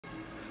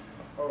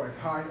Alright,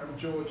 hi, I'm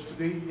George.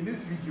 Today in this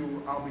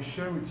video I'll be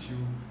sharing with you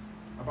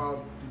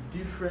about the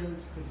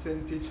different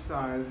percentage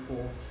style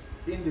for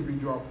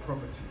individual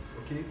properties.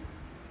 Okay,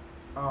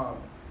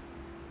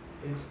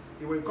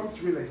 when it comes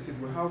to real estate,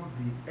 we have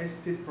the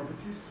estate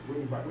properties.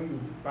 When you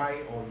buy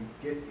or you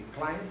get a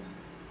client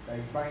that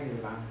is buying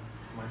a land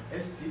from an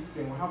estate,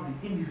 then we have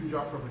the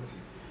individual property.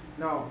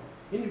 Now,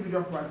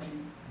 individual property,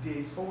 there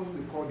is always what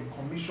we call the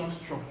commission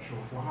structure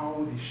for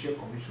how they share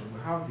commission. We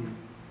have the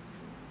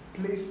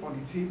place on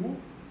the table,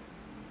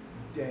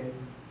 then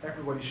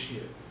everybody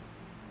shares,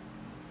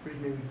 which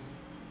means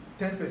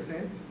 10%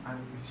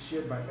 and it's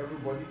shared by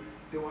everybody.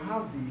 Then we'll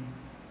have the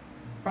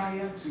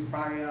buyer to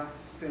buyer,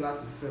 seller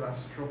to seller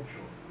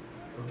structure.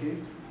 Okay,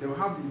 then we'll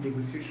have the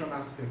negotiation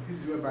aspect. This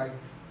is whereby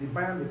the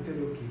buyer may tell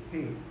you, okay,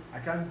 hey, I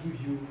can't give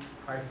you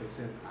 5%,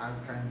 I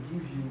can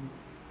give you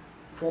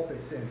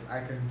 4%,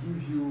 I can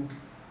give you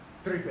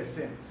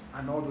 3%,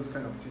 and all those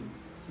kind of things.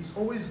 It's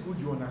always good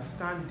you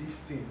understand this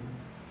thing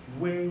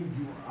when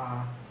you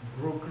are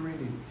brokering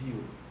a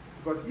deal,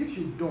 because if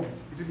you don't,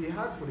 it will be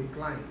hard for the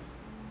client,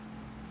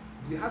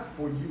 it will be hard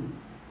for you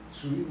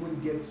to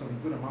even get some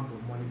good amount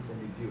of money from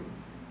a deal.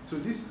 So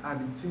these are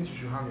the things you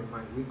should have in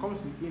mind. When it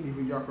comes to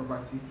individual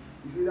property,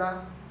 it's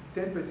either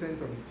 10% of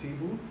the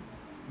table,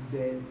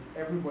 then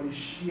everybody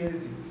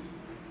shares it.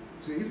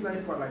 So if now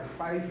you've got like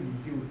 5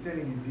 in the deal, 10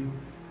 in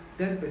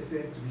the deal,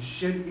 10% to be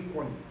shared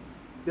equally.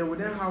 They will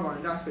then have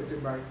an aspect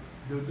whereby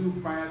they'll do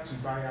buyer to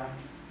buyer,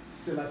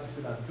 seller to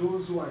seller.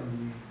 Those who are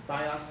in the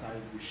buyer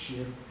side will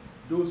share.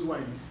 Those who are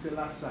in the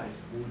seller side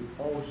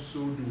will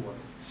also do what?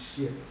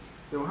 Share.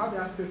 They will have the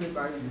aspect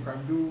whereby you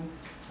can do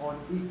on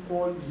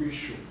equal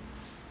ratio.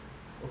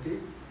 Okay?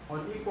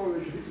 On equal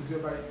ratio, this is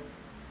whereby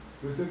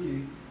you'll say,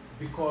 okay,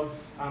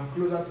 because I'm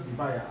closer to the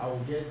buyer, I will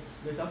get,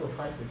 let's out of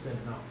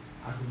 5% now,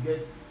 I could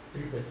get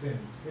 3%.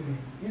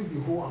 Maybe if the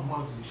whole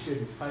amount to be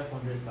shared is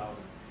 500,000.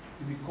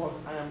 So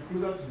because I am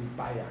closer to the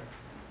buyer,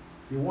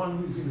 the one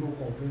who is doing the whole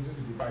convincing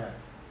to the buyer,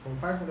 from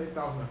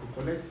 500,000 I could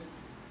collect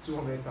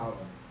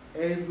 200,000.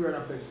 Every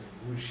other person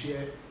will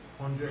share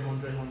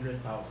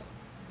 100,000.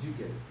 Do you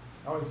get?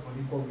 That is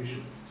on equal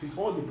ratio. So it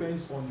all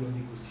depends on your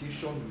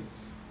negotiation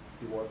with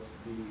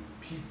the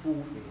people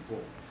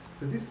involved.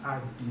 So these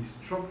are the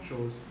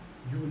structures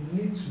you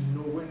need to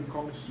know when it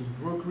comes to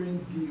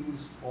brokering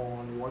deals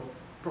on what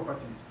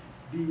properties.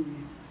 The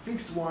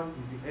fixed one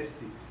is the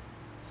estate.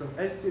 Some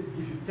estate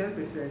give you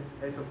 10%,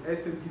 and some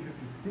estate give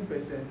you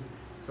 15%,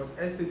 some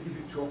estate give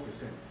you 12%.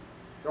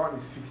 That one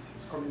is fixed,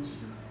 it's coming to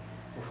you.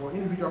 But for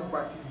individual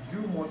property,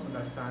 you must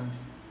understand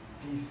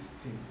these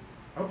things.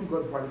 I hope you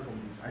got value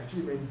from this. I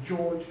still remain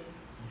George,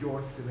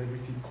 your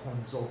celebrity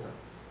consultant.